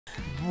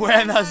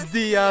Buenos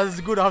dias,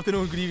 good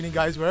afternoon, good evening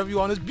guys, wherever you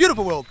are in this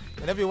beautiful world.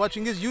 Whenever you're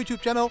watching this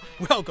YouTube channel,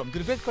 welcome to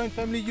the Bitcoin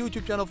Family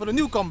YouTube channel for the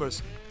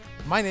newcomers.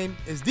 My name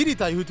is Didi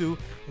Taihuttu.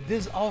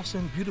 This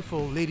awesome,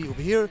 beautiful lady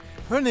over here,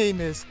 her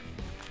name is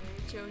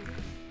Joli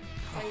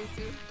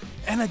Taihuttu.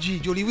 Energy,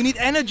 Joli, we need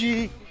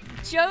energy.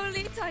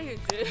 Joli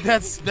Taihuttu.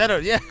 That's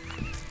better, yeah.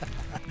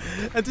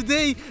 And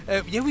today,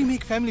 we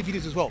make family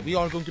videos as well. We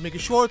are going to make a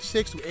short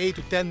 6 to 8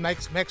 to 10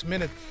 max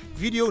minute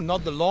video,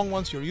 not the long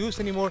ones you're used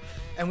anymore.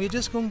 And we're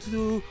just going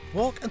to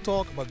walk and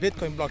talk about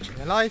Bitcoin, blockchain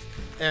and life.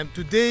 And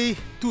today,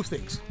 two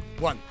things.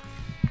 One,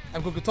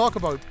 I'm going to talk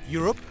about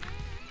Europe,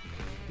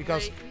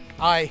 because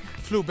I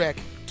flew back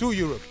to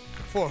Europe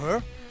for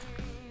her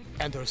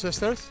and her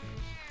sisters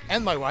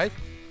and my wife.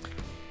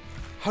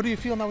 How do you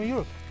feel now in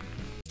Europe?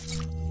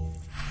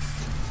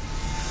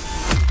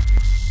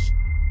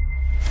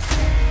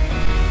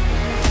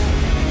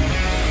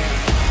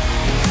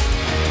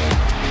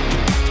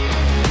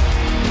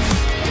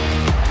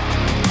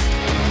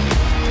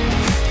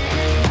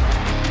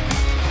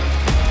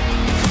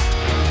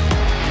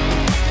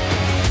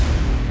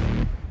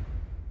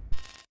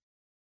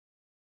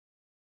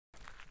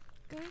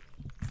 Good.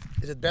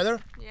 Is it better?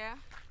 Yeah.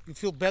 You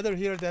feel better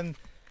here than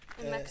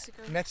In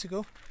Mexico.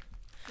 Mexico?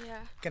 Yeah.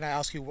 Can I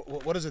ask you,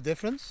 what is the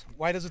difference?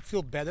 Why does it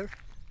feel better?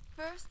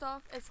 First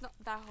off, it's not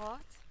that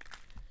hot.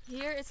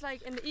 Here it's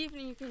like in the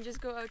evening you can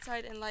just go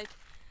outside and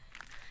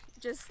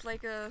just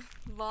like a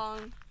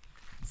long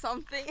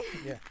something.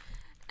 Yeah.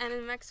 And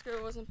in Mexico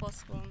it wasn't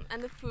possible.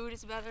 And the food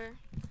is better.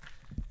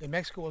 In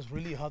Mexico was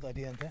really hot at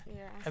the end, eh?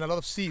 Yeah. And a lot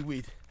of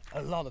seaweed.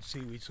 A lot of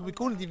seaweed. So we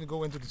couldn't even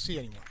go into the sea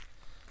anymore.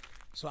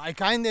 So I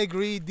kind of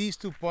agree these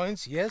 2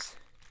 points, yes.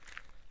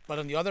 But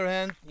on the other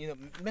hand, you know,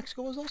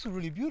 Mexico was also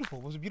really beautiful.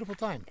 It was a beautiful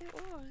time. It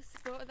was,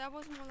 but that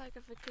was more like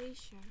a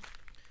vacation.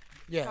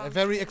 Yeah, a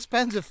very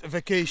expensive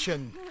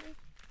vacation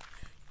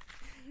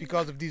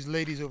because of these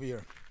ladies over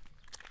here.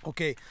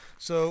 Okay,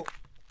 so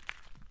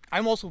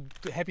I'm also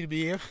happy to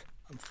be here.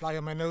 I'm fly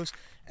on my nose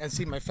and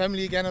see my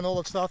family again and all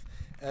that stuff.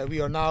 We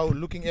are now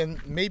looking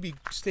in, maybe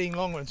staying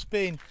longer in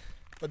Spain,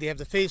 but they have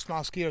the face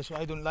mask here, so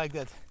I don't like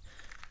that.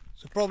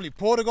 So probably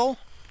Portugal,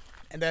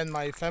 and then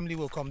my family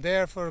will come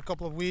there for a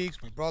couple of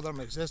weeks. My brother,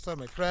 my sister,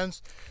 my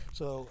friends,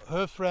 so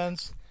her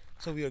friends.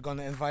 So we are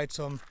gonna invite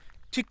some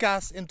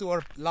chicas into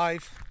our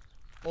life,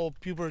 all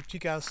puber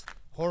chicas,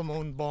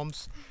 hormone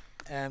bombs,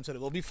 and so it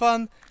will be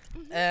fun.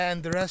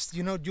 And the rest,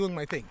 you know, doing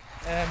my thing.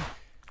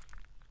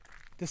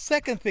 The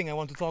second thing I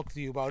want to talk to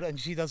you about, and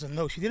she doesn't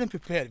know, she didn't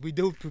prepare. We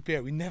don't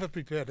prepare. We never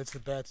prepare. That's the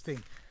bad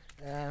thing.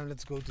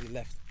 Let's go to the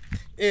left.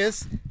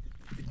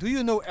 Do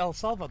you know El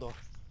Salvador?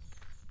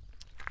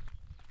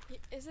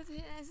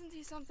 Isn't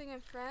he something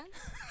in France?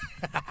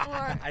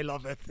 Or I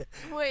love it.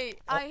 wait,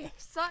 I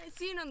saw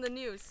seen on the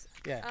news.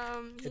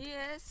 Yeah. He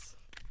is.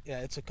 Yeah,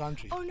 it's a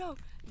country. Oh no,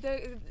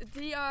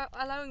 they are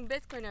allowing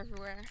Bitcoin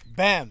everywhere.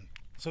 Bam!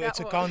 So That it's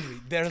a one.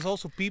 country. There's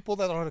also people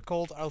that are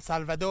called El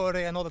Salvador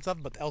and all that stuff,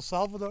 but El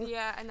Salvador,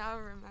 Yeah, and now I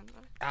remember.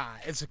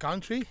 it's a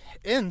country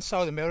in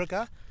South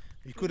America.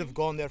 We could have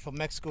gone there from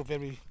Mexico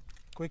very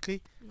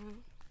quickly. No.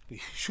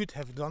 We should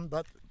have done,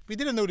 but we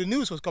didn't know the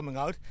news was coming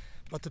out.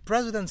 But the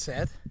president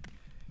said,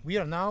 we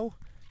are now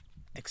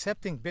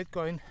accepting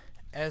Bitcoin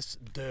as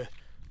the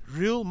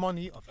real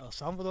money of El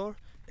Salvador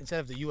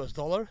instead of the US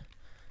dollar.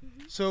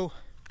 So,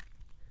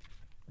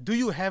 do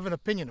you have an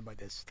opinion about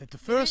this? That the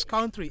first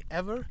country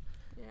ever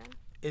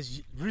Yeah.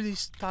 is really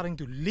starting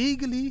to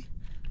legally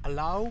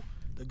allow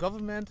the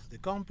government, the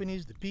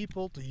companies, the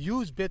people to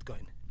use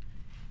Bitcoin.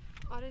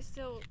 Are they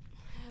still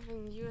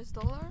having US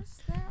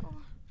dollars there? Or?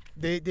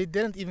 They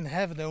didn't even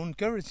have their own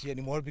currency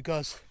anymore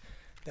because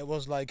that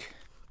was like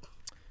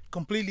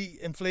completely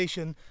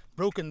inflation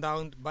broken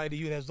down by the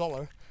US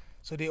dollar.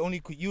 So they only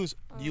could use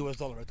the US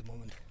dollar at the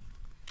moment.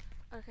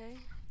 Okay.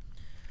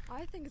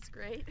 I think it's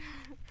great.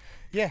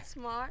 Yeah,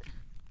 Smart.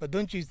 but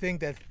don't you think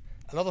that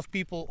a lot of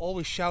people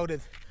always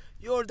shouted,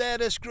 your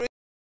dad is crazy,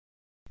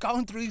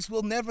 countries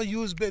will never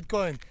use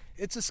Bitcoin,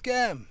 it's a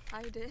scam.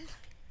 I did.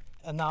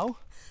 And now?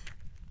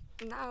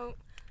 Now,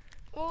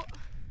 well,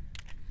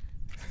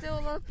 still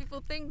a lot of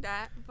people think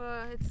that,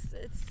 but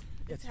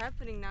it's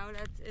happening now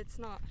that it's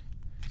not.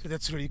 So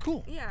that's really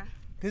cool. Yeah.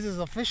 This is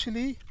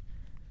officially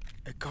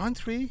a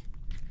country.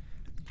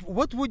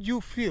 What would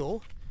you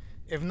feel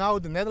if now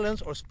the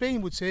Netherlands or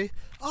Spain would say,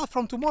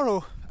 from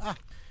tomorrow,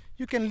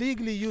 you can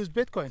legally use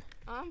Bitcoin.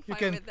 I'm You fine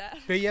can with that.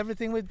 pay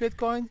everything with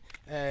Bitcoin.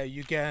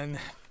 You can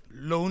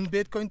loan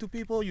Bitcoin to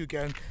people. You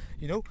can,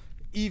 you know,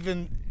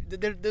 even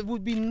there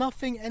would be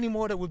nothing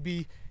anymore that would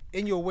be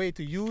in your way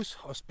to use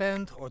or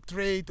spend or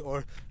trade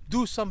or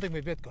do something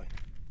with Bitcoin.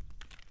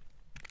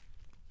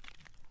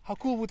 How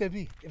cool would that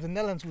be if the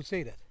Netherlands would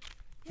say that,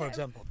 for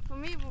example? For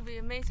me, it would be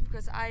amazing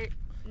because I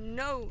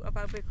know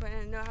about Bitcoin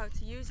and know how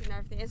to use it and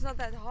everything. It's not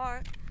that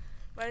hard,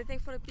 but I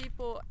think for the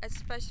people,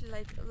 especially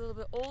like a little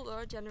bit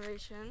older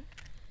generation,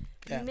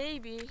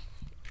 maybe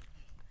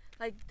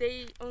like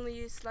they only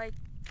use like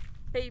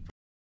paper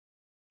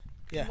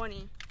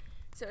money,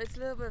 so it's a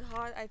little bit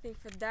hard, I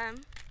think, for them.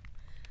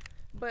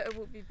 but it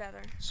would be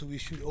better. So we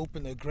should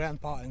open a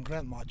grandpa and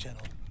grandma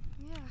channel.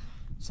 Yeah.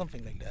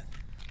 Something like that.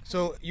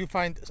 So you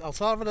find El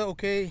Salvador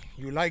okay,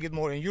 you like it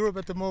more in Europe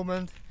at the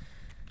moment.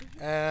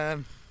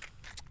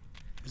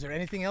 Is there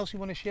anything else you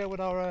want to share with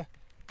our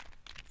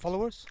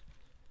followers?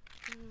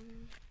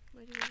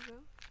 Where do you want to go?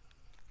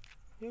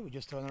 Yeah, we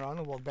just turn around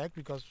and walk back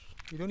because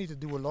we don't need to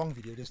do a long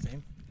video this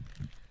time.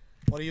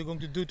 What are you going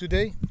to do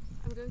today?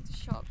 I'm going to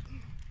shop.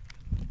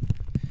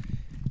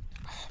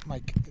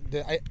 Mike,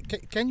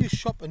 can you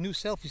shop a new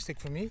selfie stick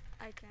for me?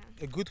 I can.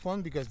 A good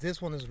one, because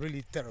this one is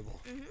really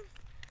terrible.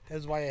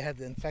 That's why I had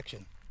the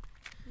infection.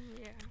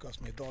 Yeah.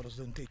 Because my daughters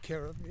don't take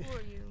care of me. Who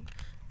are you?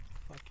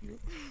 Fuck you.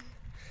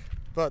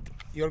 But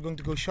you're going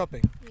to go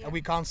shopping, and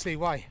we can't say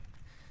why.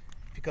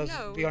 Because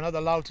we are not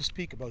allowed to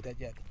speak about that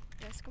yet.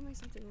 Yeah, it's coming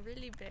something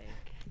really big.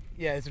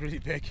 Yeah, it's really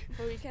big.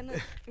 But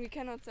we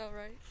cannot tell,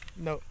 right?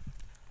 No.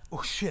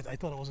 Oh shit, I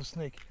thought it was a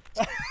snake.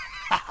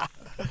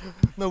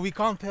 No, we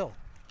can't tell.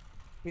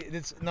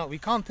 We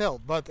can't tell,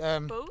 but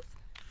both?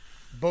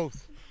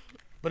 Both.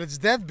 But it's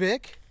that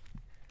big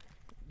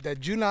that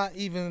Juna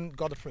even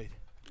got afraid.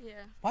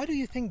 Yeah. Why do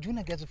you think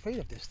Juna gets afraid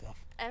of this stuff?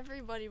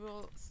 Everybody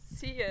will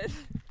see it.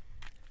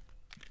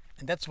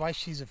 And that's why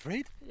she's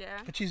afraid? Yeah.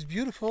 But she's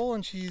beautiful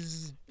and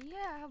she's...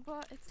 Yeah,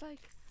 but it's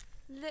like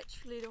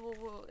literally the whole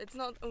world. It's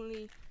not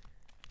only...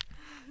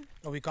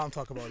 No, we can't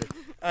talk about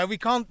it. We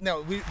can't...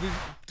 No,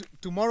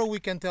 tomorrow we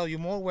can tell you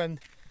more when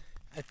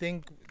I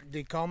think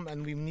they come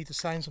and we need to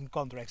sign some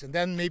contracts. And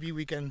then maybe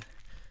we can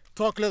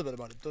talk a little bit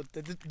about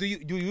it. Do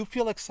you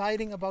feel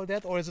exciting about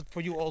that, or is it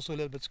for you also a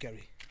little bit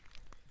scary?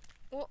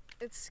 Well,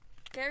 it's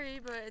scary,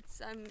 but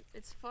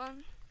it's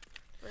fun,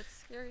 but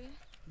it's scary.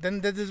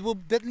 Then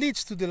that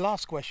leads to the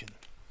last question.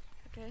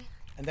 Okay.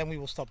 And then we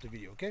will stop the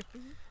video, okay?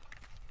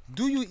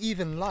 Do you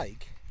even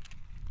like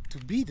to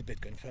be the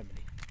Bitcoin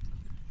family?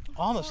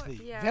 Honestly,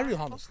 very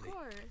honestly. Of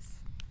course.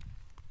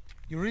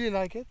 You really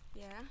like it?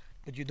 Yeah.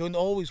 But you don't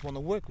always want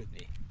to work with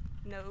me.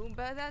 No,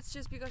 but that's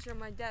just because you're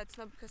my dad. It's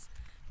not because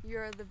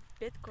you're the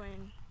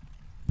Bitcoin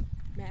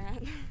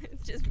man.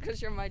 It's just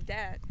because you're my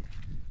dad.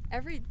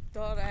 Every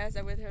daughter has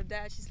that with her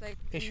dad. She's like...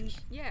 Issues?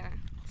 Yeah.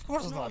 Of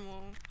course it's not.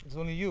 It's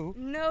only you.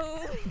 No.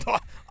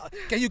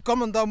 Can you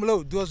comment down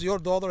below? Does your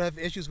daughter have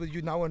issues with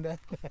you now and then?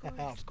 Of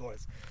course. Of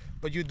course.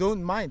 But you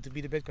don't mind to be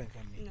the Bitcoin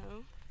family?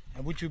 No.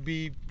 And would you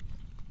be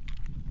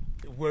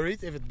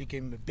worried if it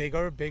became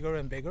bigger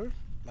and bigger?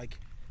 Like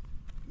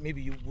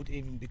maybe you would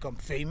even become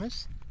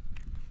famous?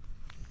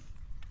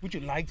 Would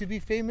you like to be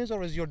famous,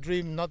 or is your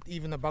dream not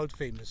even about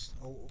famous?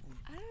 Oh.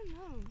 I don't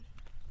know.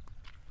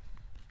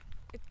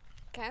 It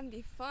can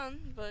be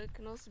fun, but it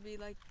can also be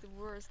like the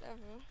worst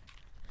ever.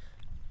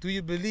 Do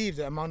you believe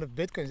the amount of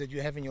Bitcoins that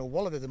you have in your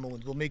wallet at the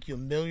moment will make you a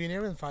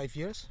millionaire in 5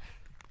 years?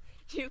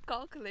 You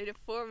calculate it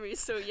for me,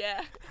 so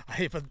yeah.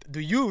 But do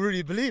you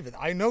really believe it?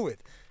 I know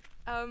it.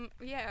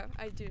 Yeah,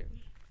 I do.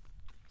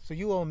 So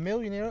you are a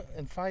millionaire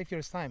in 5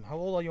 years' time. How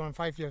old are you in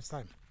 5 years'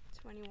 time?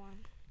 21.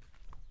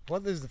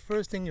 What is the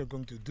first thing you're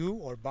going to do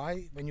or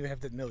buy when you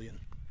have that million?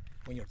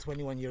 When you're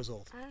 21 years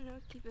old? I don't know,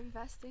 keep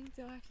investing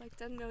till I have like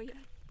 10 million.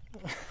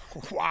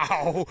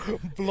 Wow,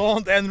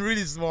 blonde and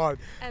really smart.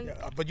 And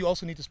yeah, but you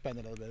also need to spend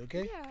a little bit,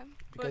 okay? Yeah,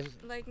 because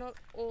but like not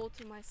all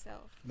to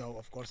myself. No,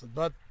 of course not.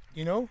 But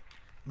you know,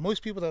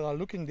 most people that are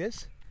looking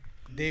this,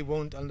 they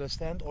won't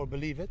understand or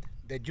believe it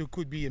that you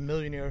could be a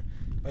millionaire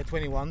by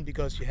 21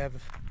 because you have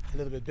a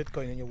little bit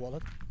Bitcoin in your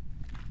wallet.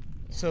 Yeah.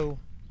 So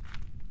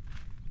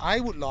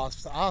I would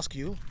last to ask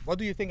you, what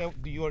do you think?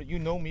 You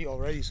know me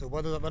already, so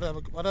what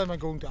am I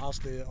going to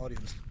ask the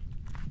audience?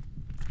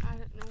 I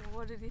don't know.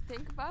 What did you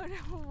think about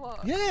it or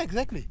what? Yeah,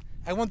 exactly.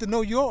 I want to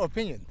know your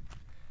opinion.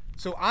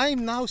 So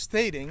I'm now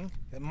stating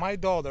that my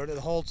daughter that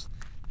holds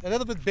a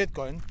little bit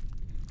Bitcoin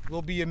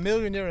will be a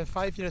millionaire in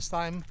 5 years'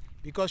 time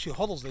because she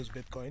hodls those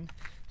Bitcoin.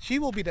 She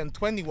will be then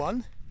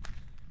 21.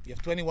 We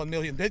have 21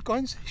 million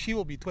Bitcoins. She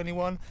will be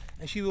 21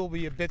 and she will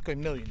be a Bitcoin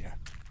millionaire.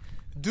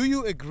 Do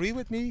you agree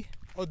with me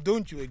or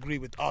don't you agree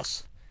with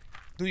us?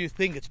 Do you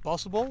think it's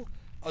possible,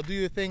 or do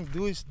you think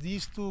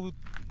these two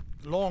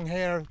long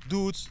hair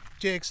dudes,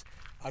 chicks,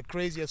 are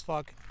crazy as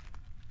fuck?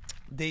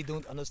 They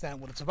don't understand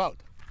what it's about.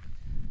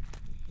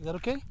 Is that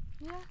okay?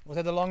 Yeah. Was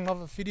that a long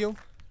enough video?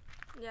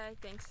 Yeah, I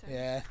think so.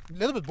 Yeah, a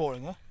little bit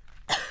boring, huh?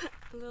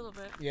 A little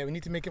bit. Yeah, we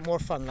need to make it more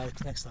fun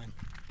like next time.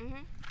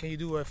 Mhm. Can you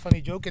do a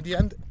funny joke at the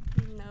end?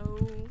 No.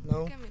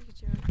 No? You can make a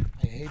joke.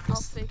 I hate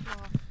this. I'll take it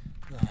off.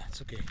 Nah,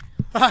 it's okay.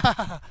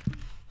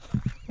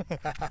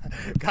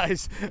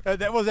 Guys,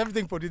 that was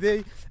everything for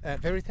today.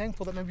 Very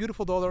thankful that my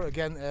beautiful daughter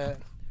again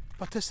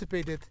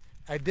participated.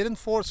 I didn't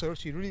force her.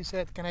 She really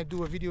said, can I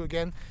do a video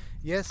again?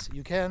 Yes,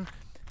 you can.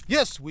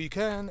 Yes, we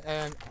can.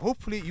 And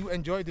hopefully you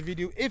enjoyed the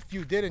video. If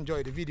you did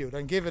enjoy the video,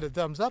 then give it a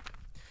thumbs up.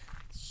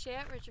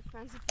 Share it with your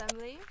friends and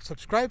family.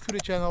 Subscribe to the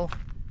channel.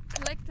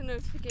 Click the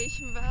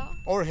notification bell.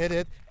 Or hit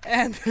it.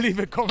 And leave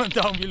a comment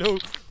down below,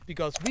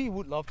 because we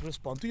would love to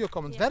respond to your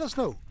comments. Yeah. Let us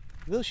know.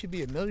 Will she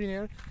be a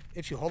millionaire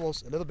if she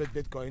hodls a little bit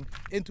Bitcoin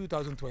in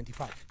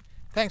 2025?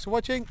 Thanks for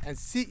watching and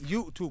see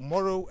you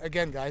tomorrow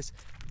again, guys.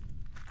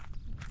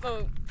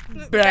 Oh.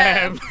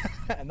 Bam!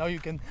 And now you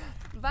can.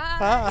 Bye.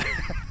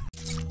 Ah.